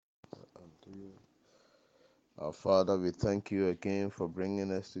you. Our Father, we thank you again for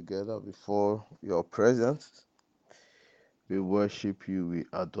bringing us together before your presence. We worship you, we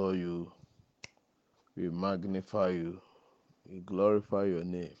adore you, we magnify you, we glorify your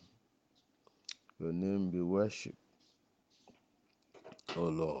name. Your name be worshipped, O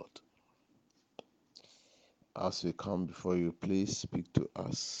Lord. As we come before you, please speak to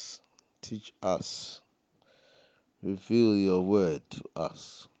us, teach us, reveal your word to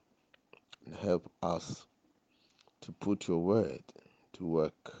us, and help us to put your word to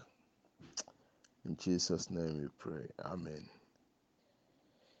work. In Jesus' name we pray. Amen.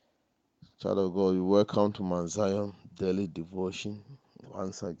 Child of God, you welcome to Mount Zion Daily Devotion.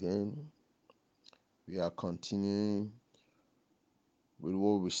 Once again, we are continuing with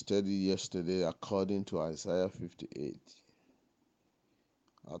what we studied yesterday according to Isaiah 58.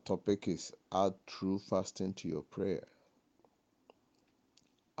 Our topic is Add True Fasting to Your Prayer.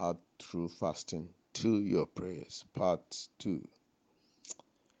 Add True Fasting to Your Prayers, Part 2.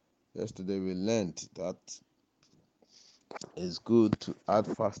 Yesterday we learned that it's good to add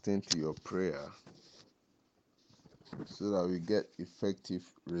fasting to your prayer so that we get effective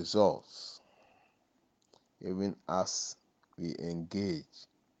results even as we engage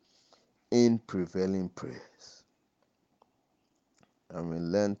in prevailing prayers. And we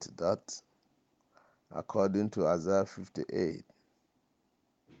learned that according to Isaiah 58,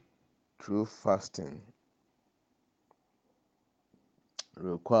 true fasting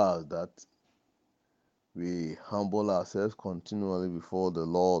requires that we humble ourselves continually before the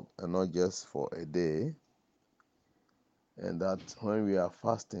Lord and not just for a day. And that when we are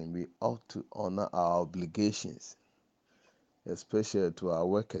fasting, we ought to honor our obligations, especially to our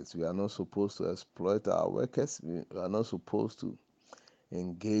workers. We are not supposed to exploit our workers. We are not supposed to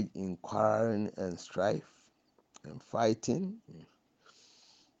engage in quarreling and strife and fighting.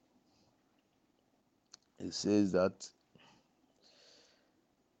 It says that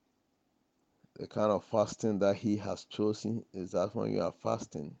the kind of fasting that he has chosen is that when you are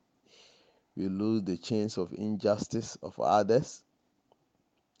fasting, you lose the chains of injustice of others,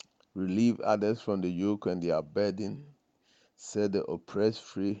 relieve others from the yoke and their burden, set the oppressed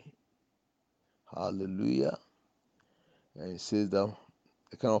free. Hallelujah. And it says that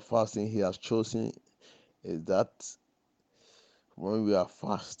the kind of fasting he has chosen is that when we are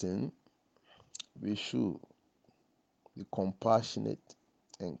fasting, we should be compassionate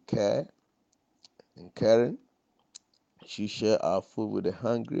and caring. We should share our food with the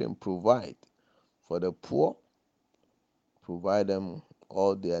hungry and provide for the poor, provide them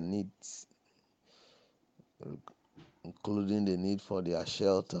all their needs, including the need for their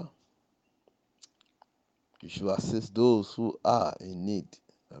shelter. You should assist those who are in need.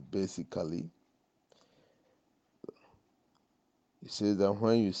 Basically, it says that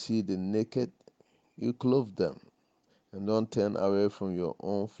when you see the naked, you clothe them, and don't turn away from your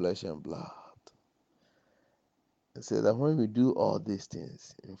own flesh and blood. It says that when we do all these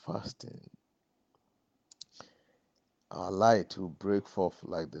things in fasting, our light will break forth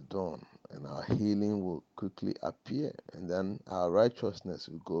like the dawn, and our healing will quickly appear, and then our righteousness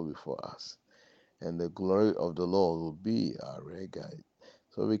will go before us, and the glory of the Lord will be our rear guide.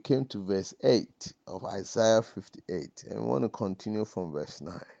 So we came to verse 8 of Isaiah 58, and we want to continue from verse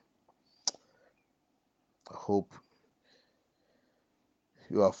 9. I hope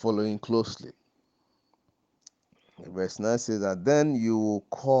you are following closely. Verse 9 says that then you will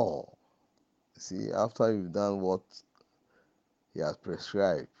call. See, after you've done what he has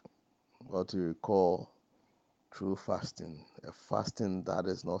prescribed, what you call true fasting, a fasting that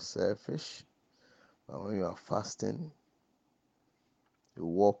is not selfish, but when you are fasting, you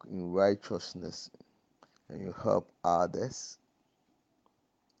walk in righteousness and you help others,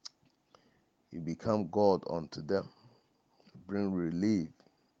 you become God unto them, you bring relief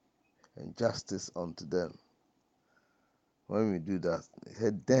and justice unto them. When we do that, he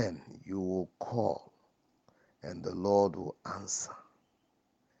said, then you will call and the Lord will answer.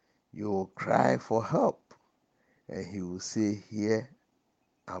 You will cry for help and he will say, here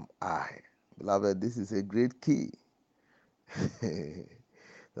am I. Beloved, this is a great key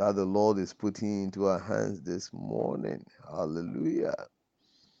that the Lord is putting into our hands this morning. Hallelujah.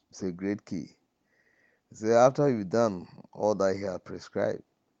 It's a great key. So after you've done all that he has prescribed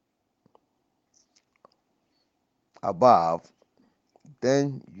above,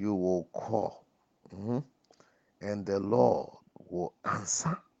 then you will call. And the Lord will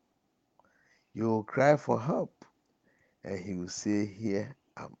answer. You will cry for help, and he will say, here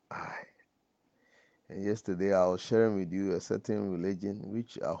am I. And yesterday I was sharing with you a certain religion,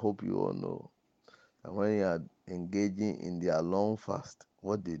 which I hope you all know. And when you are engaging in their long fast,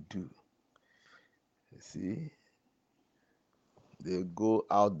 what they do, You see, they go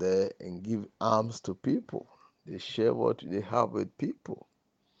out there and give alms to people. They share what they have with people.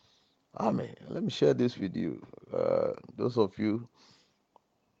 Amen. Let me share this with you. Those of you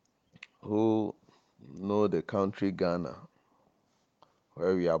who know the country Ghana,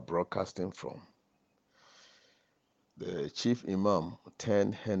 where we are broadcasting from, the chief imam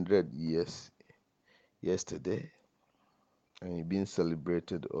turned 100 years yesterday, and he's being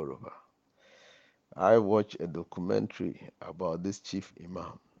celebrated all over. I watched a documentary about this chief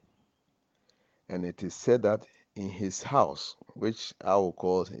imam, and it is said that in his house, which I will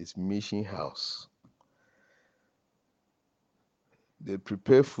call his mission house, they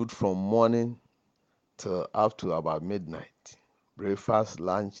prepare food from morning till up to about midnight. Breakfast,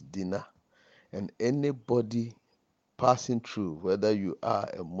 lunch, dinner, and anybody passing through, whether you are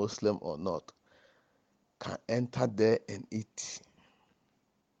a Muslim or not, can enter there and eat.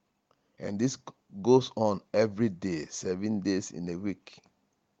 And this goes on every day, 7 days in a week.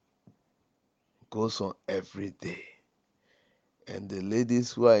 Goes on every day. And the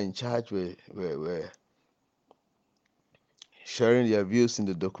ladies who are in charge were sharing their views in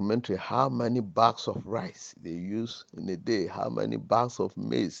the documentary, how many bags of rice they use in a day, how many bags of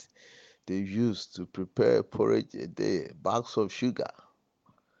maize they use to prepare porridge a day, bags of sugar.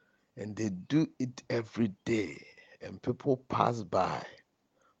 And they do it every day. And people pass by,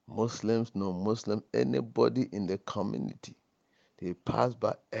 Muslims, non-Muslims, anybody in the community, they pass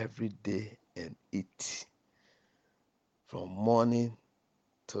by every day and eat from morning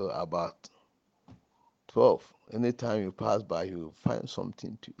till about 12. Anytime you pass by, you find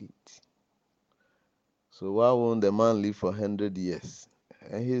something to eat. So why won't the man live for 100 years?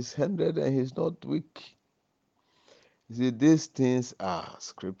 And he's 100 and he's not weak. You see, these things are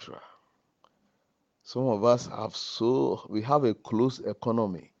scriptural. Some of us we have a close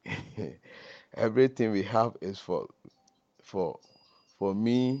economy. Everything we have is for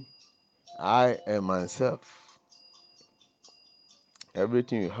me, I and myself.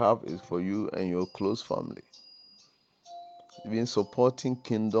 Everything you have is for you and your close family. Even supporting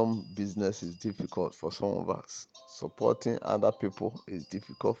kingdom business is difficult for some of us. Supporting other people is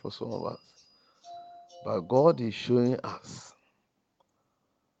difficult for some of us. But God is showing us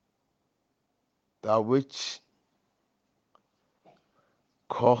that which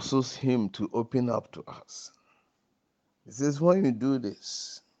causes Him to open up to us. He says, when you do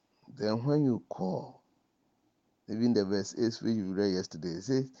this, then when you call, even the verse 8 which we read yesterday, it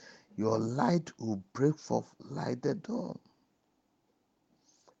says, your light will break forth like the dawn,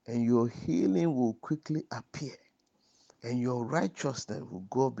 and your healing will quickly appear, and your righteousness will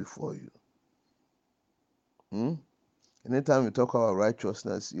go before you. Anytime we talk about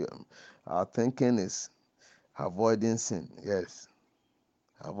righteousness, our thinking is avoiding sin. Yes,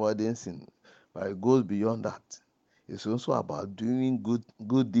 avoiding sin. But it goes beyond that. It's also about doing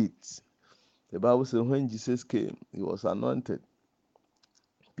good deeds. The Bible says when Jesus came, he was anointed.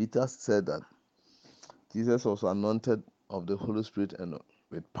 Peter said that Jesus was anointed of the Holy Spirit and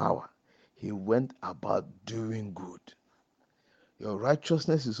with power. He went about doing good. Your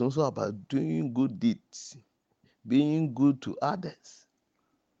righteousness is also about doing good deeds, being good to others.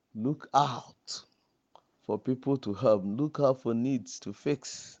 Look out for people to help. Look out for needs to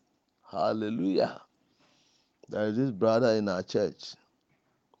fix. Hallelujah. There is this brother in our church,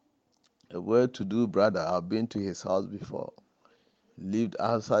 a well-to-do brother. I've been to his house before. Lived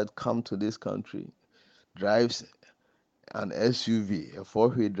outside, come to this country, drives an SUV, a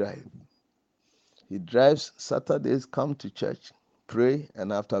four-wheel drive. He drives Saturdays, come to church, pray,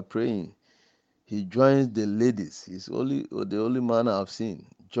 and after praying, he joins the ladies. He's the only man I've seen.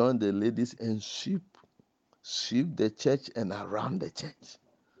 Join the ladies and sweep the church and around the church.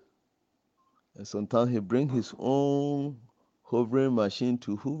 And sometimes he bring his own hovering machine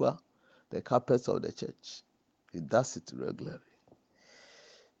to hoover the carpets of the church. He does it regularly.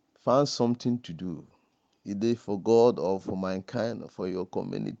 Find something to do, either for God or for mankind or for your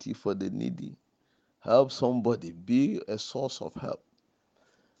community, for the needy. Help somebody. Be a source of help.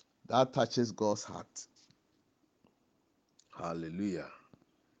 That touches God's heart. Hallelujah.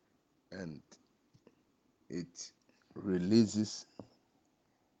 And it releases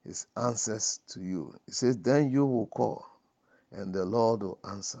His answers to you. It says, then you will call and the Lord will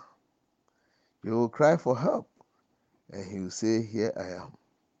answer. You will cry for help and He will say, here I am.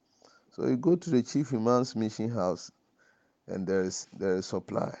 So you go to the chief imam's mission house and there is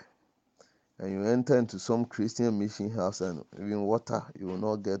supply. And you enter into some Christian mission house and even water you will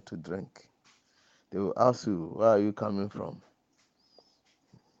not get to drink. They will ask you, where are you coming from?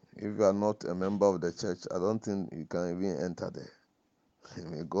 If you are not a member of the church, I don't think you can even enter there.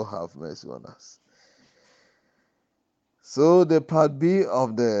 May God have mercy on us. So the part B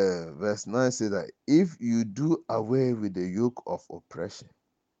of the verse 9 says that if you do away with the yoke of oppression,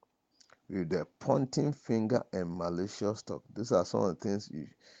 with the pointing finger and malicious talk, these are some of the things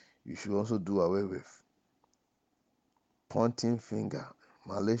you should also do away with. Pointing finger,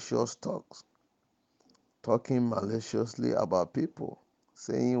 malicious talks, talking maliciously about people,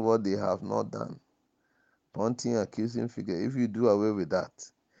 saying what they have not done, pointing accusing finger. If you do away with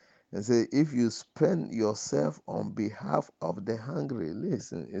that, and say, if you spend yourself on behalf of the hungry,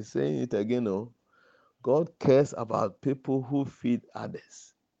 listen, it's saying it again, oh, God cares about people who feed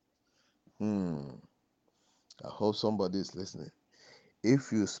others. I hope somebody is listening.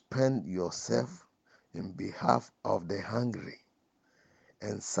 If you spend yourself in behalf of the hungry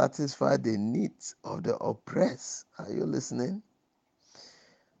and satisfy the needs of the oppressed, are you listening?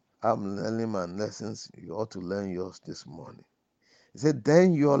 I'm learning my lessons. You ought to learn yours this morning. He said,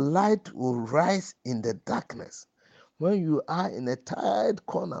 then your light will rise in the darkness. When you are in a tight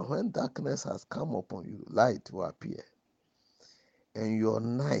corner, when darkness has come upon you, light will appear. And your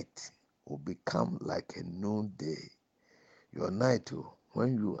night will become like a noonday. Your night,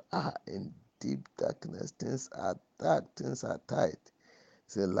 when you are in deep darkness, things are dark, things are tight.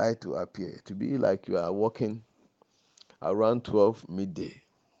 The light will appear. To be like you are walking around 12 midday.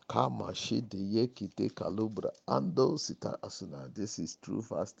 This is true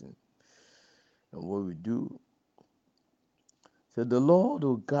fasting. And what we do, so the Lord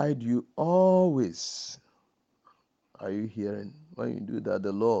will guide you always. Are you hearing? When you do that,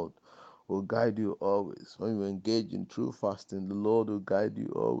 the Lord will guide you always. When you engage in true fasting, the Lord will guide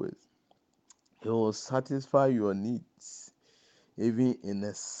you always. He will satisfy your needs, even in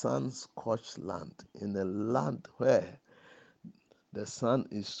a sun-scorched land, in a land where the sun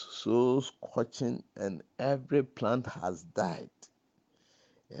is so scorching and every plant has died,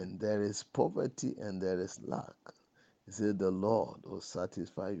 and there is poverty and there is lack. He said, the Lord will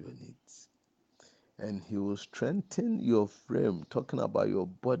satisfy your needs. And he will strengthen your frame, talking about your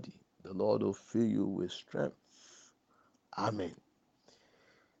body. The Lord will fill you with strength. Amen.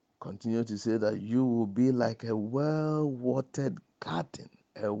 Continue to say that you will be like a well-watered garden.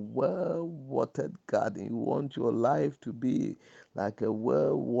 A well-watered garden. You want your life to be like a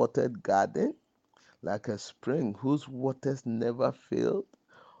well-watered garden, like a spring whose waters never fail,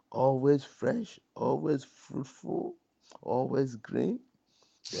 always fresh, always fruitful, always green.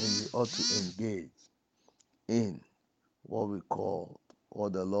 Then you ought to engage in what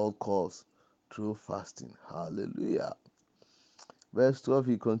the Lord calls true fasting. Hallelujah. Verse 12,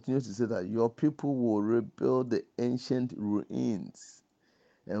 he continues to say that your people will rebuild the ancient ruins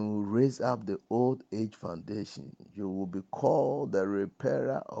and will raise up the old age foundation. You will be called the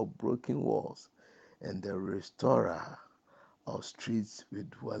repairer of broken walls and the restorer of streets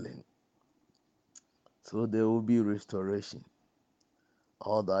with dwelling. So there will be restoration.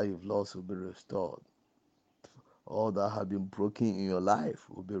 All that you've lost will be restored. All that have been broken in your life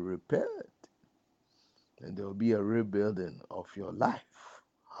will be repaired. And there will be a rebuilding of your life.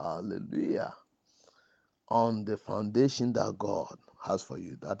 Hallelujah. On the foundation that God has for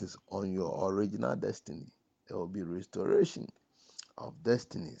you, that is on your original destiny, there will be restoration of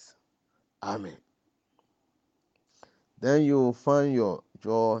destinies. Amen. Then you will find your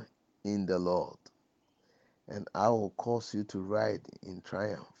joy in the Lord, and I will cause you to ride in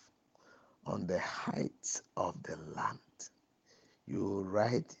triumph on the heights of the land. You will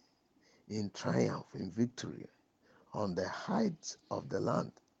ride in triumph, in victory, on the heights of the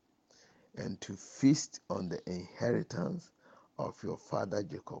land, and to feast on the inheritance of your father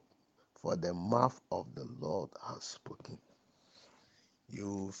Jacob, for the mouth of the Lord has spoken.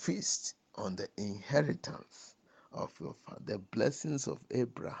 You feast on the inheritance of your father. The blessings of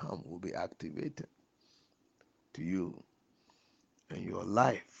Abraham will be activated to you, and your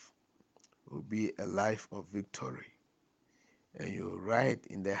life will be a life of victory. And you ride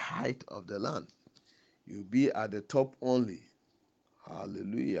in the height of the land. You'll be at the top only.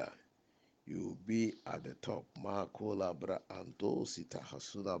 Hallelujah. You'll be at the top.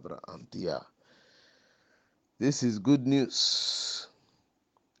 This is good news.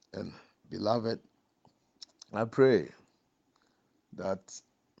 And beloved, I pray that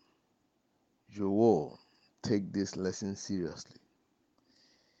you will take this lesson seriously.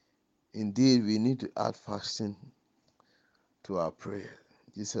 Indeed, we need to add fasting to our prayer.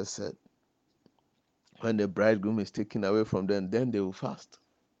 Jesus said, when the bridegroom is taken away from them, then they will fast.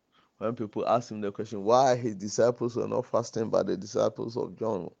 When people ask him the question, why his disciples were not fasting, but the disciples of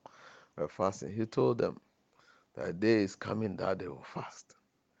John were fasting, he told them that a day is coming that they will fast.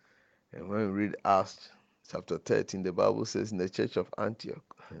 And when we read Acts chapter 13, the Bible says in the church of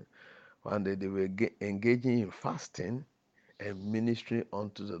Antioch, one day they were engaging in fasting, and ministering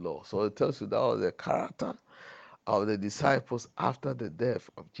unto the Lord. So it tells you that was the character of the disciples after the death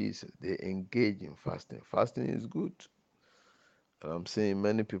of Jesus. They engage in fasting. Fasting is good. And I'm saying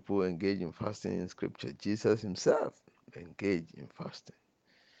many people engage in fasting in scripture. Jesus himself engaged in fasting.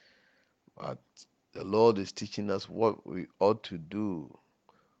 But the Lord is teaching us what we ought to do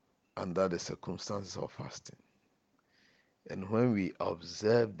under the circumstances of fasting. And when we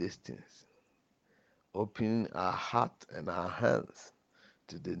observe these things, opening our heart and our hands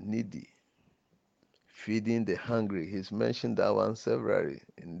to the needy, feeding the hungry. He's mentioned that one severally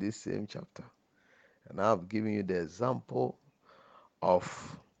in this same chapter. And I've given you the example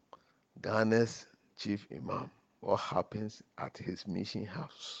of Ghana's chief imam, what happens at his mission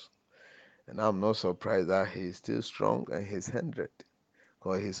house. And I'm not surprised that he is still strong and he's 100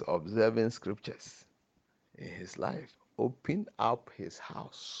 because he's observing scriptures in his life. Open up his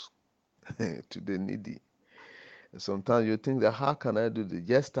house to the needy. And sometimes you think that how can I do this?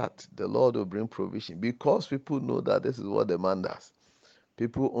 Just start. The Lord will bring provision because people know that this is what the man does.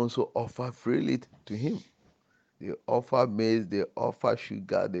 People also offer freely to him. They offer maize, they offer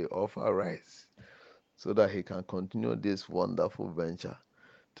sugar, they offer rice so that he can continue this wonderful venture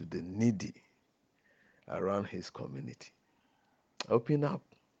to the needy around his community. Open up.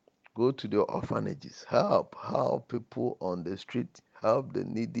 Go to the orphanages. Help people on the street. Help the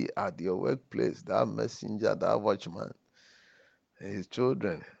needy at your workplace. That messenger, that watchman, his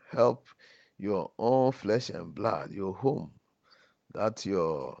children. Help your own flesh and blood, your home. That's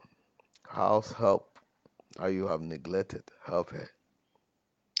your house help that you have neglected. Help her.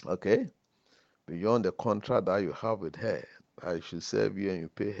 Okay? Beyond the contract that you have with her, I should serve you and you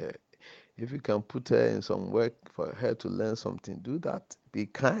pay her. If you can put her in some work for her to learn something, do that. Be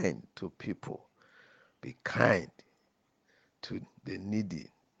kind to people. Be kind to the needy.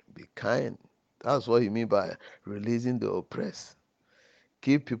 Be kind. That's what he means by releasing the oppressed.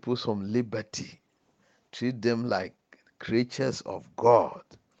 Give people some liberty. Treat them like creatures of God.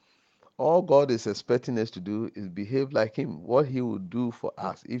 All God is expecting us to do is behave like him. What he would do for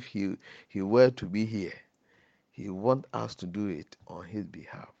us if he were to be here. He wants us to do it on his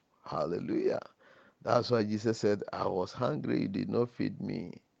behalf. Hallelujah. That's why Jesus said, I was hungry, you did not feed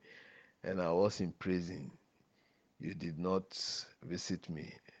me. And I was in prison, you did not visit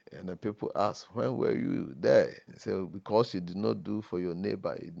me. And the people asked, when were you there? He said, because you did not do for your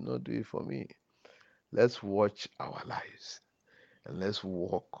neighbor, you did not do it for me. Let's watch our lives and let's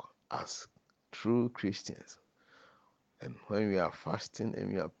walk as true Christians. And when we are fasting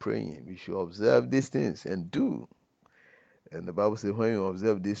and we are praying, we should observe these things and do. And the Bible says, when you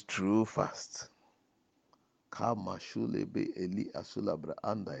observe this true fast, the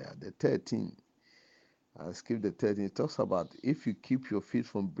 13, I skip the 13, it talks about if you keep your feet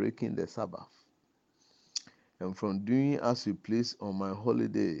from breaking the Sabbath and from doing as you please on my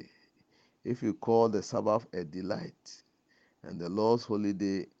holiday, if you call the Sabbath a delight and the Lord's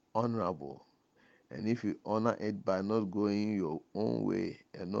holiday honorable, and if you honor it by not going your own way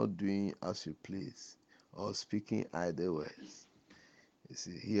and not doing as you please or speaking idle words. You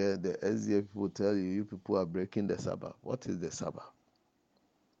see, here the SDA people tell you, you people are breaking the Sabbath. What is the Sabbath?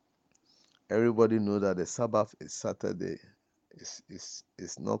 Everybody knows that the Sabbath is Saturday.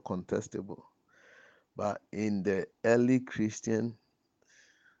 It's not contestable. But in the early Christian,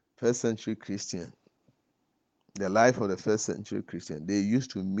 first century Christian, the life of the first century Christian, they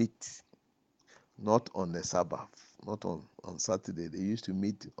used to meet not on the Sabbath, not on Saturday. They used to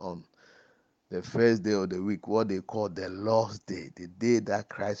meet on the first day of the week, what they call the Lord's Day, the day that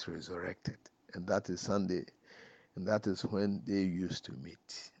Christ resurrected. And that is Sunday. And that is when they used to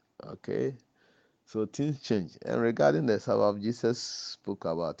meet. Okay? So things change. And regarding the Sabbath, Jesus spoke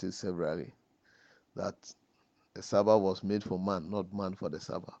about it severally. That the Sabbath was made for man, not man for the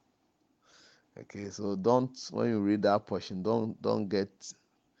Sabbath. Okay, so don't, when you read that portion, don't get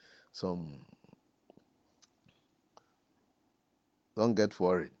some, don't get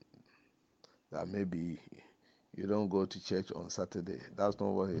worried that maybe you don't go to church on Saturday. That's not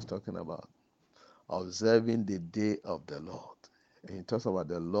what he's talking about. Observing the day of the Lord. And he talks about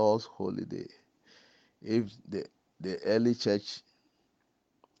the Lord's holy day. If the early church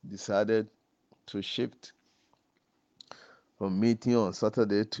decided to shift from meeting on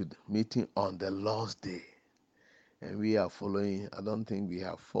Saturday to meeting on the Lord's day, and we are following, I don't think we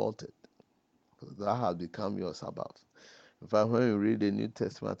have faulted, because that has become your Sabbath. In fact, when you read the New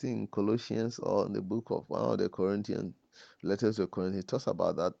Testament, I think in Colossians or in the book of one of the Corinthian letters to Corinthians, it talks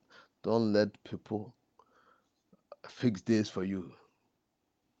about that. Don't let people fix days for you.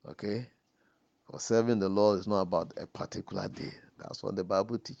 Okay? For serving the Lord is not about a particular day. That's what the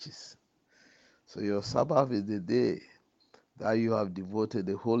Bible teaches. So your Sabbath is the day that you have devoted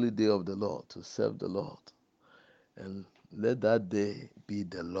the holy day of the Lord to serve the Lord. And let that day be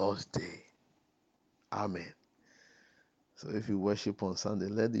the Lord's day. Amen. So if you worship on Sunday,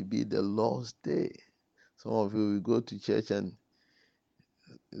 let it be the Lord's day. Some of you will go to church and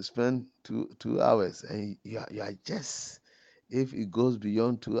you spend 2 hours, and you are just, if it goes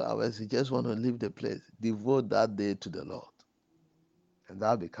beyond 2 hours, you just want to leave the place. Devote that day to the Lord, and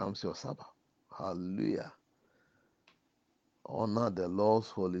that becomes your Sabbath. Hallelujah. Honor the Lord's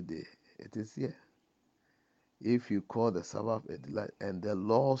holy day. It is here. If you call the Sabbath a delight and the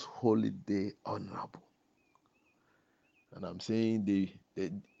Lord's holy day honorable. And I'm saying the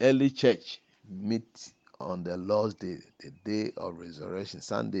early church meet on the Lord's day, the day of resurrection,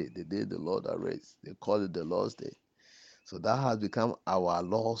 Sunday, the day the Lord arose. They call it the Lord's day. So that has become our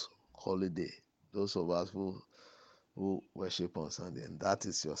Lord's holiday. Those of us who worship on Sunday, and that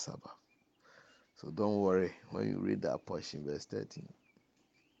is your Sabbath. So don't worry when you read that portion, verse 13.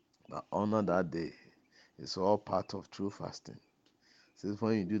 But honor that day. It's all part of true fasting. It says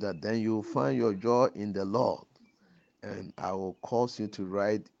when you do that, then you will find your joy in the Lord, and I will cause you to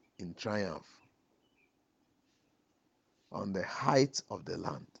ride in triumph on the heights of the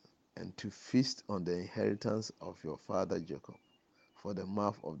land, and to feast on the inheritance of your father Jacob, for the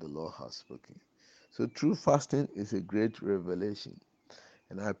mouth of the Lord has spoken. So true fasting is a great revelation,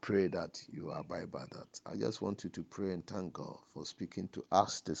 and I pray that you abide by that. I just want you to pray and thank God for speaking to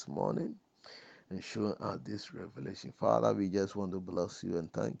us this morning and showing us this revelation. Father, we just want to bless you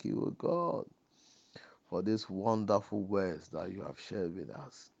and thank you, O God, for these wonderful words that you have shared with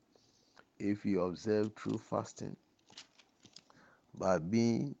us. If you observe true fasting by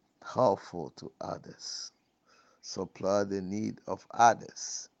being helpful to others, supply the need of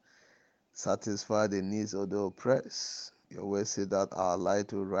others, satisfy the needs of the oppressed. Your word said that our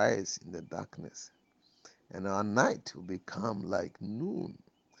light will rise in the darkness, and our night will become like noon.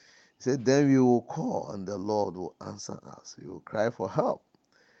 He said, then we will call, and the Lord will answer us. We will cry for help,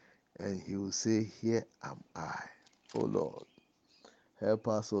 and he will say, here am I. O Lord, help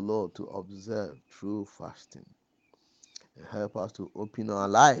us, O Lord, to observe true fasting, and help us to open our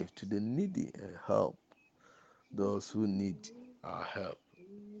life to the needy and help those who need our help.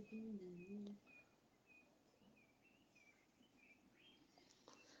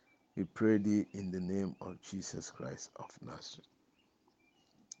 We pray thee in the name of Jesus Christ of Nazareth.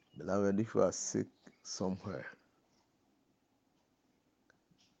 Beloved, if you are sick somewhere,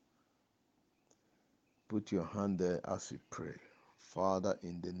 put your hand there as we pray. Father,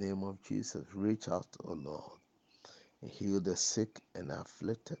 in the name of Jesus, reach out, O Lord, and heal the sick and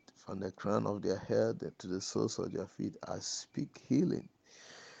afflicted from the crown of their head to the soles of their feet. I speak healing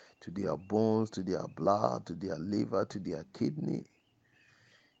to their bones, to their blood, to their liver, to their kidney,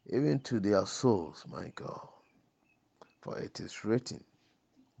 even to their souls, my God. For it is written,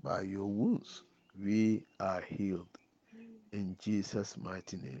 by your wounds we are healed. In Jesus'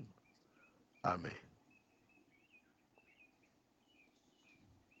 mighty name, amen.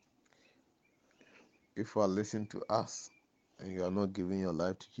 If you are listening to us and you are not giving your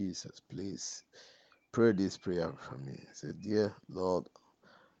life to Jesus, please pray this prayer for me. Say, dear Lord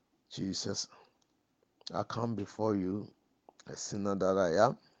Jesus, I come before you, a sinner that I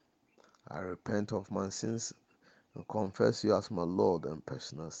am. I repent of my sins and confess you as my Lord and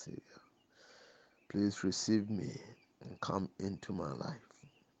personal Savior. Please receive me and come into my life.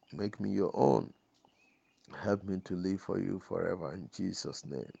 Make me your own. Help me to live for you forever in Jesus'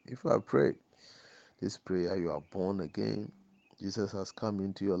 name. If I pray this prayer, you are born again. Jesus has come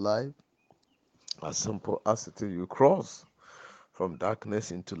into your life. As simple as it is, you cross from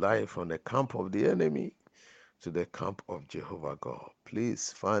darkness into light, from the camp of the enemy to the camp of Jehovah God.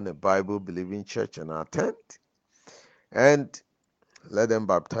 Please find a Bible-believing church and attend, and let them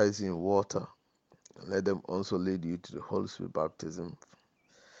baptize you in water. Let them also lead you to the Holy Spirit baptism,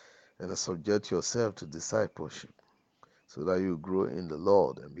 and subject yourself to discipleship so that you grow in the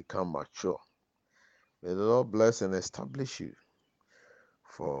Lord and become mature. May the Lord bless and establish you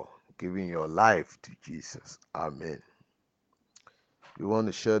for giving your life to Jesus. Amen. We want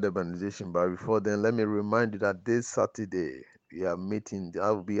to share the benediction, but before then, let me remind you that this Saturday we are meeting. That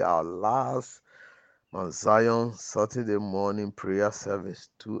will be our last Mount Zion Saturday morning prayer service,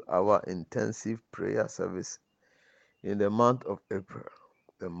 2-hour intensive prayer service in the month of April,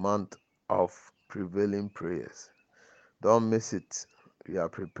 the month of prevailing prayers. Don't miss it. We are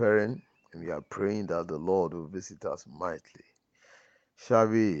preparing and we are praying that the Lord will visit us mightily. Shall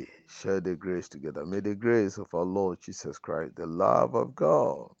we share the grace together? May the grace of our Lord Jesus Christ, the love of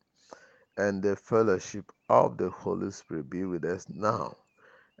God, and the fellowship of the Holy Spirit be with us now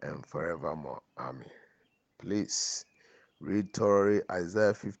and forevermore. Amen. Please Read thoroughly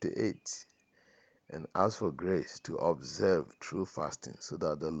Isaiah 58 and ask for grace to observe true fasting so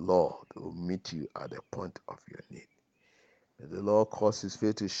that the Lord will meet you at the point of your need. May the Lord cause his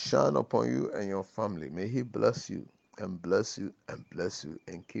face to shine upon you and your family. May he bless you and bless you and bless you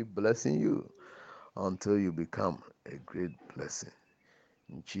and keep blessing you until you become a great blessing.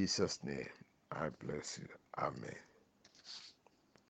 In Jesus' name, I bless you. Amen.